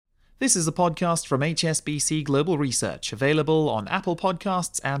This is a podcast from HSBC Global Research, available on Apple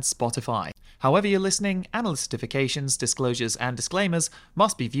Podcasts and Spotify. However you're listening, analyst certifications, disclosures, and disclaimers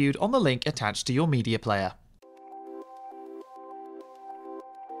must be viewed on the link attached to your media player.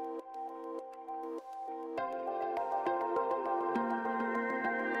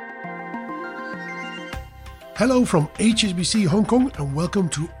 Hello from HSBC Hong Kong and welcome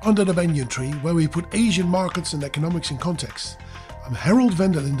to Under the Banyan Tree, where we put Asian markets and economics in context. I'm Harold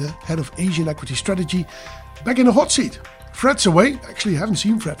van der Linde, Head of Asian Equity Strategy, back in the hot seat. Fred's away. Actually, I haven't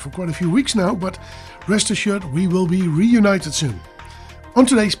seen Fred for quite a few weeks now, but rest assured we will be reunited soon. On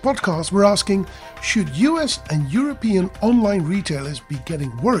today's podcast, we're asking, should US and European online retailers be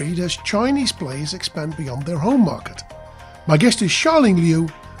getting worried as Chinese players expand beyond their home market? My guest is Charlene Liu,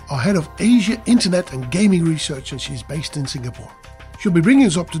 our Head of Asia Internet and Gaming Research, and she's based in Singapore. She'll be bringing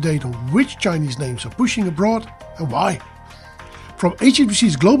us up to date on which Chinese names are pushing abroad and why. From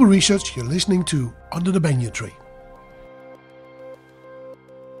HSBC's Global Research, you're listening to Under the Banyan Tree.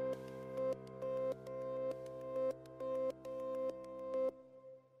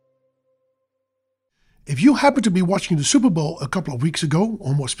 If you happen to be watching the Super Bowl a couple of weeks ago,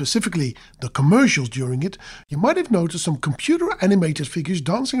 or more specifically the commercials during it, you might have noticed some computer-animated figures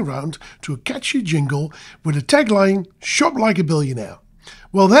dancing around to a catchy jingle with the tagline, "Shop like a billionaire."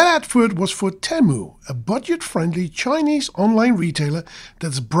 Well, that advert was for Temu, a budget-friendly Chinese online retailer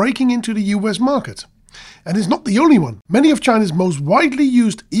that's breaking into the US market. And it's not the only one. Many of China's most widely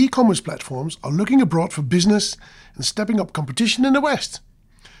used e-commerce platforms are looking abroad for business and stepping up competition in the West.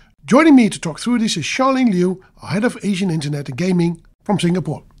 Joining me to talk through this is Charlene Liu, our Head of Asian Internet and Gaming from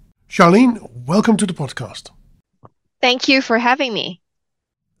Singapore. Charlene, welcome to the podcast. Thank you for having me.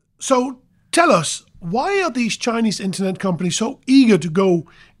 So tell us, why are these Chinese internet companies so eager to go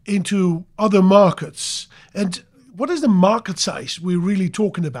into other markets? And what is the market size we're really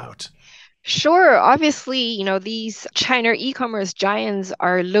talking about? Sure. Obviously, these China e-commerce giants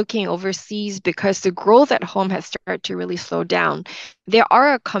are looking overseas because the growth at home has started to really slow down. There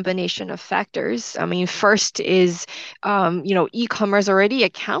are a combination of factors. First is, e-commerce already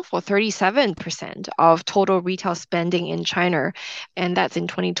account for 37% of total retail spending in China, and that's in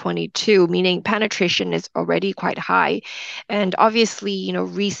 2022, meaning penetration is already quite high. And obviously,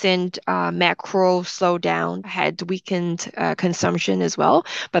 recent macro slowdown had weakened consumption as well.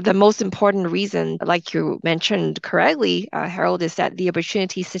 But the most important reason, like you mentioned correctly, Harold, is that the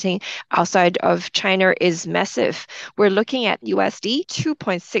opportunity sitting outside of China is massive. We're looking at USD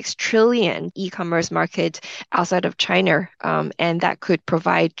 2.6 trillion e-commerce market outside of China, and that could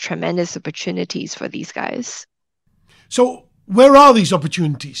provide tremendous opportunities for these guys. So where are these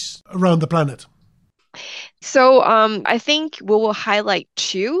opportunities around the planet? So I think we will highlight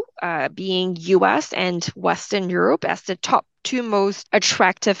two, being US and Western Europe as the top two most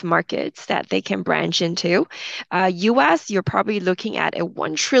attractive markets that they can branch into. US, you're probably looking at a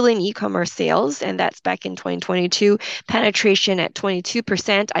 1 trillion e-commerce sales, and that's back in 2022, penetration at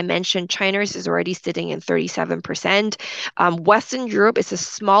 22%. I mentioned China's is already sitting in 37%. Western Europe is a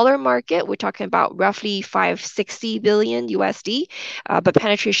smaller market. We're talking about roughly 560 billion USD, but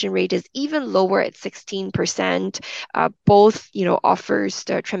penetration rate is even lower at 16%. Both, offers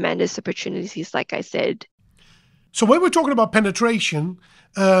the tremendous opportunities, like I said. So when we're talking about penetration,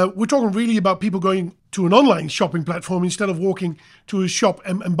 we're talking really about people going to an online shopping platform instead of walking to a shop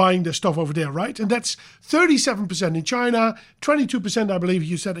and buying their stuff over there, right? And that's 37% in China, 22%, I believe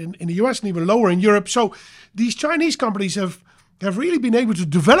you said, in the US, and even lower in Europe. So these Chinese companies have really been able to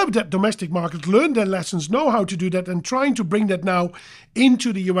develop that domestic market, learn their lessons, know how to do that, and trying to bring that now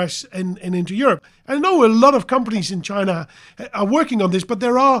into the US and into Europe. I know a lot of companies in China are working on this, but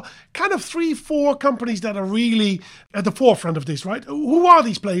there are kind of 3-4 companies that are really at the forefront of this, right? Who are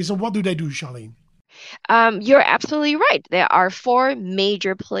these players and what do they do, Charlene? You're absolutely right. There are 4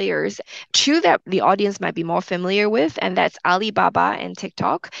 major players, 2 that the audience might be more familiar with, and that's Alibaba and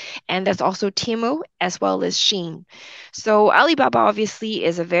TikTok, and there's also Temu as well as Shein. So Alibaba obviously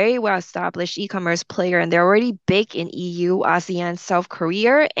is a very well-established e-commerce player, and they're already big in EU, ASEAN, South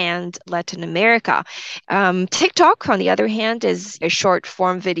Korea, and Latin America. TikTok, on the other hand, is a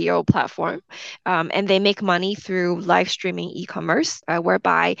short-form video platform, and they make money through live streaming e-commerce,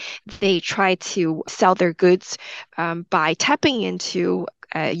 whereby they try to sell their goods by tapping into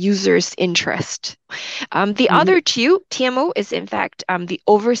users' interest. The other two, Tmall is in fact the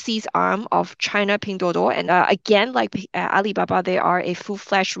overseas arm of China Pinduoduo. And again, like Alibaba, they are a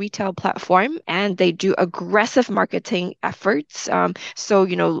full-fledged retail platform and they do aggressive marketing efforts. So,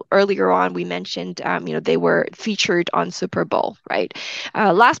 earlier on we mentioned, they were featured on Super Bowl, right?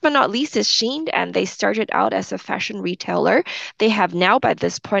 Last but not least is Shein, and they started out as a fashion retailer. They have now, by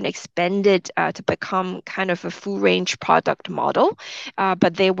this point, expanded to become kind of a full-range product model.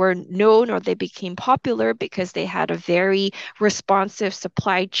 But they were known, or they became popular because they had a very responsive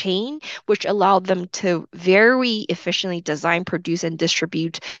supply chain, which allowed them to very efficiently design, produce, and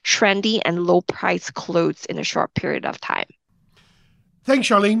distribute trendy and low-price clothes in a short period of time. Thanks,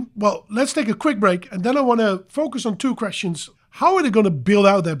 Charlene. Well, let's take a quick break, and then I want to focus on two questions. How are they going to build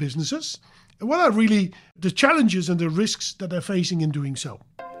out their businesses? And what are really the challenges and the risks that they're facing in doing so?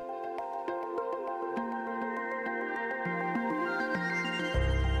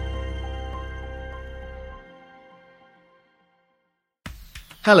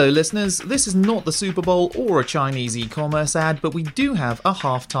 Hello listeners, this is not the Super Bowl or a Chinese e-commerce ad, but we do have a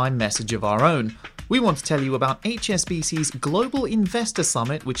halftime message of our own. We want to tell you about HSBC's Global Investor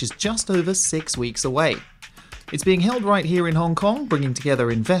Summit, which is just over 6 weeks away. It's being held right here in Hong Kong, bringing together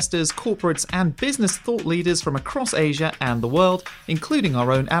investors, corporates and business thought leaders from across Asia and the world, including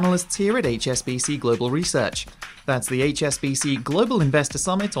our own analysts here at HSBC Global Research. That's the HSBC Global Investor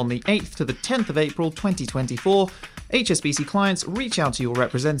Summit on the 8th to the 10th of April 2024. HSBC clients, reach out to your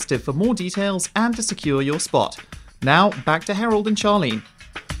representative for more details and to secure your spot. Now, back to Harold and Charlene.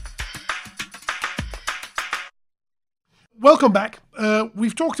 Welcome back.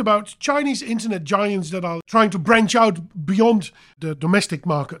 We've talked about Chinese internet giants that are trying to branch out beyond the domestic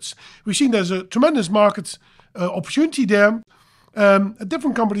markets. We've seen there's a tremendous market opportunity there.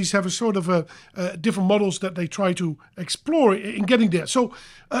 Different companies have a sort of different models that they try to explore in getting there. So,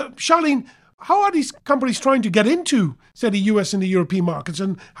 Charlene, how are these companies trying to get into, say, the US and the European markets,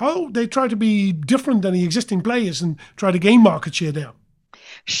 and how they try to be different than the existing players and try to gain market share there?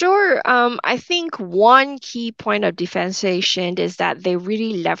 Sure. I think one key point of differentiation is that they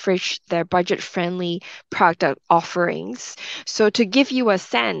really leverage their budget-friendly product offerings. So to give you a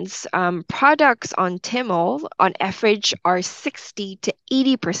sense, products on Tmall on average are 60 to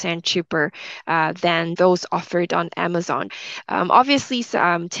 80% cheaper than those offered on Amazon. Obviously,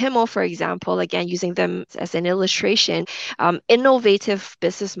 Tmall, for example, again, using them as an illustration, innovative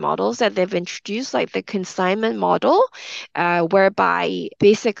business models that they've introduced, like the consignment model, whereby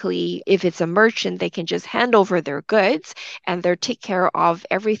basically, if it's a merchant, they can just hand over their goods and they'll take care of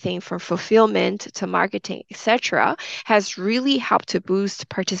everything from fulfillment to marketing, etc., has really helped to boost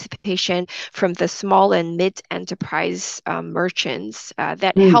participation from the small and mid-enterprise merchants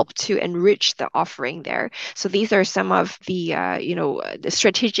that help to enrich the offering there. So these are some of the, the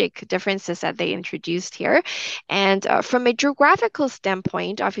strategic differences that they introduced here. And from a geographical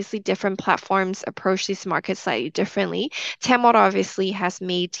standpoint, obviously different platforms approach these markets slightly differently. Tmall obviously has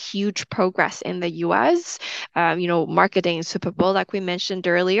made huge progress in the US, marketing Super Bowl, like we mentioned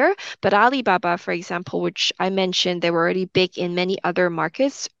earlier. But Alibaba, for example, which I mentioned, they were already big in many other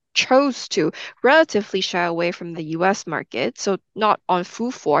markets, chose to relatively shy away from the US market, so not on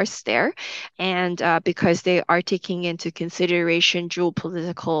full force there, and because they are taking into consideration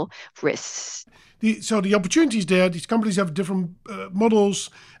geopolitical risks. So the opportunities there, these companies have different models,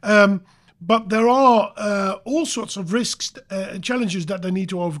 but there are all sorts of risks and challenges that they need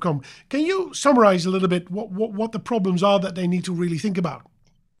to overcome. Can you summarize a little bit what the problems are that they need to really think about?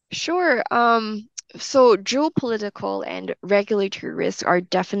 Sure. So geopolitical and regulatory risks are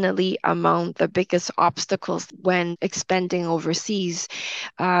definitely among the biggest obstacles when expanding overseas.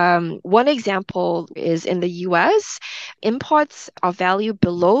 One example is in the US, imports of value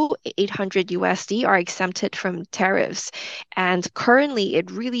below 800 USD are exempted from tariffs. And currently, it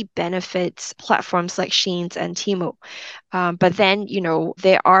really benefits platforms like Shein and Temu. But then,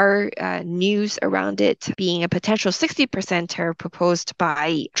 there are news around it being a potential 60% tariff proposed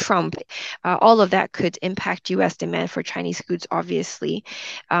by Trump. All of that could impact U.S. demand for Chinese goods, obviously.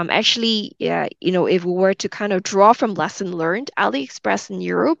 If we were to kind of draw from lesson learned, AliExpress in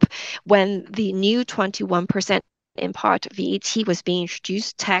Europe, when the new 21% import VAT was being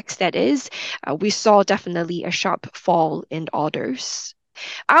introduced, tax that is, we saw definitely a sharp fall in orders.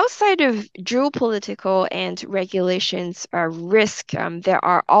 Outside of geopolitical and regulations risk, there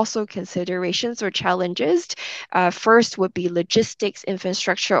are also considerations or challenges. First would be logistics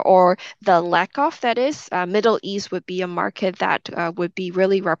infrastructure, or the lack of, that is. Middle East would be a market that would be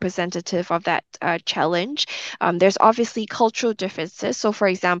really representative of that challenge. There's obviously cultural differences. So for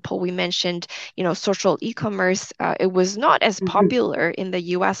example, we mentioned, social e-commerce. It was not as popular in the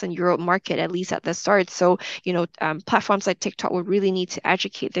US and Europe market, at least at the start. So, platforms like TikTok would really need to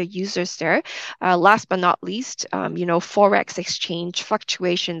educate their users there. Last but not least, Forex exchange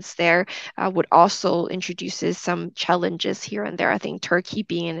fluctuations there would also introduces some challenges here and there. I think Turkey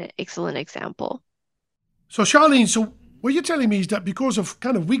being an excellent example. So Charlene, what you're telling me is that because of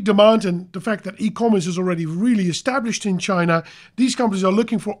kind of weak demand and the fact that e-commerce is already really established in China, these companies are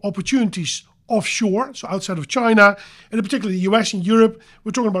looking for opportunities offshore, so outside of China, and in particular the US and Europe.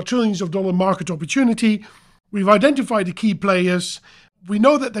 We're talking about trillions of dollar market opportunity. We've identified the key players. We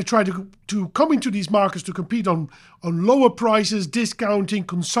know that they try to come into these markets to compete on lower prices, discounting,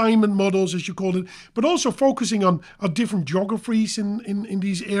 consignment models, as you call it, but also focusing on different geographies in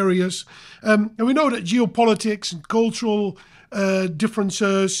these areas. And we know that geopolitics and cultural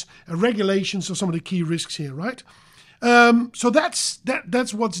differences and regulations are some of the key risks here, right? So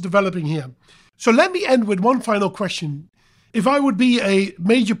that's what's developing here. So let me end with one final question. If I would be a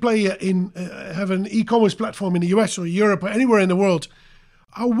major player in have an e-commerce platform in the US or Europe or anywhere in the world,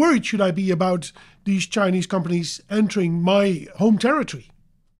 how worried should I be about these Chinese companies entering my home territory?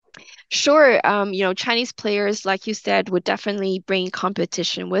 Sure. Chinese players, like you said, would definitely bring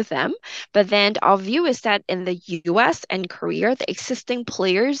competition with them. But then our view is that in the US and Korea, the existing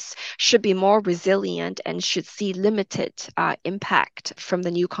players should be more resilient and should see limited impact from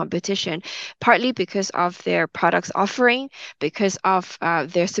the new competition, partly because of their products offering, because of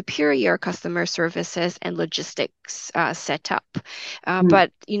their superior customer services and logistics setup.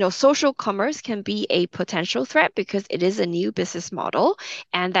 But, social commerce can be a potential threat because it is a new business model,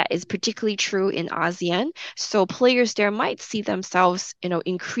 and that is particularly true in ASEAN. So players there might see themselves,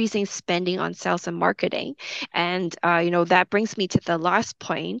 increasing spending on sales and marketing. And, that brings me to the last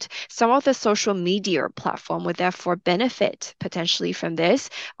point. Some of the social media platform would therefore benefit potentially from this,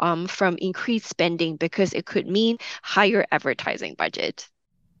 from increased spending, because it could mean higher advertising budget.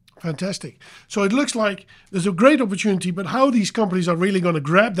 Fantastic. So it looks like there's a great opportunity, but how these companies are really going to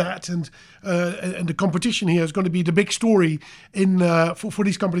grab that and the competition here is going to be the big story for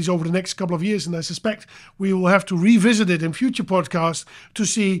these companies over the next couple of years. And I suspect we will have to revisit it in future podcasts to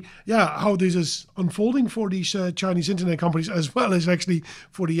see, how this is unfolding for these Chinese internet companies, as well as actually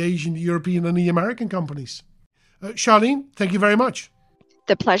for the Asian, the European, and the American companies. Charlene, thank you very much.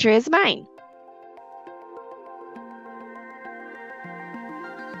 The pleasure is mine.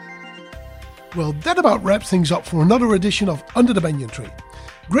 Well, that about wraps things up for another edition of Under the Banyan Tree.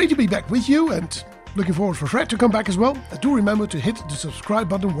 Great to be back with you, and looking forward for Fred to come back as well. And do remember to hit the subscribe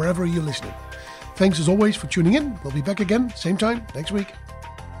button wherever you're listening. Thanks as always for tuning in. We'll be back again, same time next week.